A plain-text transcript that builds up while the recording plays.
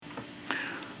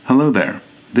Hello there.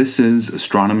 This is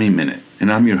Astronomy Minute, and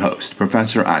I'm your host,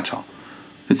 Professor Atal.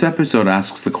 This episode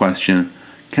asks the question,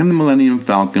 can the Millennium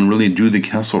Falcon really do the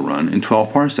Kessel Run in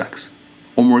 12 parsecs?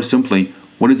 Or more simply,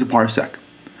 what is a parsec?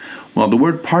 Well, the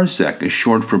word parsec is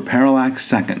short for parallax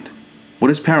second. What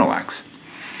is parallax?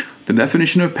 The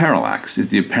definition of parallax is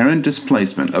the apparent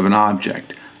displacement of an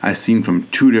object as seen from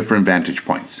two different vantage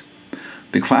points.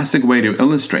 The classic way to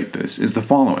illustrate this is the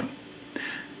following.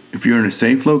 If you're in a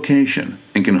safe location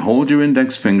and can hold your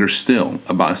index finger still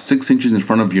about 6 inches in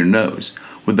front of your nose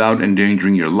without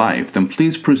endangering your life, then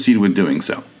please proceed with doing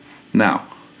so. Now,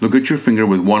 look at your finger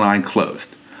with one eye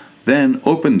closed. Then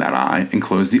open that eye and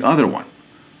close the other one.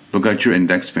 Look at your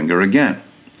index finger again.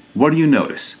 What do you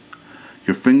notice?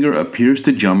 Your finger appears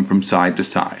to jump from side to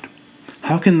side.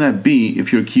 How can that be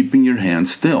if you're keeping your hand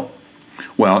still?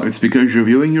 Well, it's because you're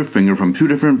viewing your finger from two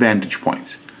different vantage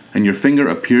points, and your finger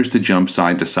appears to jump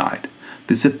side to side.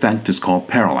 This effect is called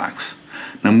parallax.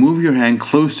 Now move your hand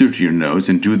closer to your nose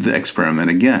and do the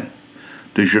experiment again.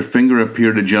 Does your finger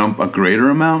appear to jump a greater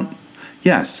amount?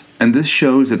 Yes, and this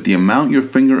shows that the amount your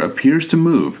finger appears to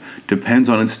move depends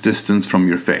on its distance from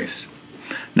your face.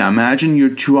 Now imagine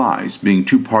your two eyes being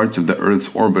two parts of the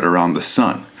Earth's orbit around the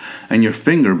Sun, and your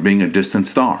finger being a distant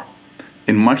star.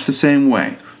 In much the same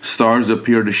way, stars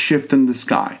appear to shift in the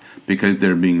sky because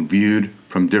they're being viewed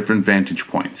from different vantage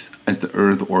points as the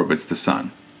Earth orbits the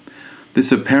Sun.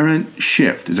 This apparent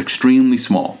shift is extremely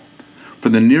small. For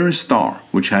the nearest star,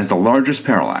 which has the largest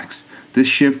parallax, this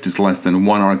shift is less than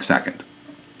 1 arcsecond.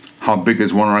 How big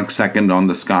is 1 arcsecond on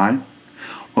the sky?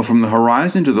 Well, from the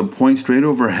horizon to the point straight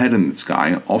overhead in the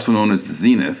sky, also known as the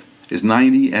zenith, is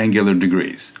 90 angular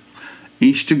degrees.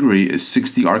 Each degree is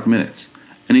 60 arc minutes,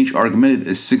 and each arc minute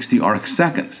is 60 arc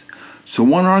seconds. So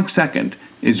 1 arc second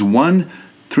is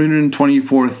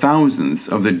 1/324,000th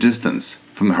of the distance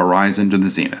from the horizon to the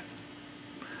zenith.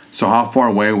 So how far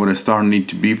away would a star need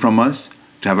to be from us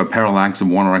to have a parallax of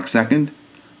 1 arc second?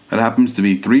 That happens to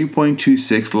be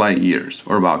 3.26 light years,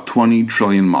 or about 20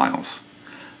 trillion miles.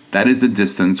 That is the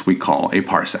distance we call a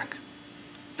parsec.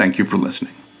 Thank you for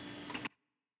listening.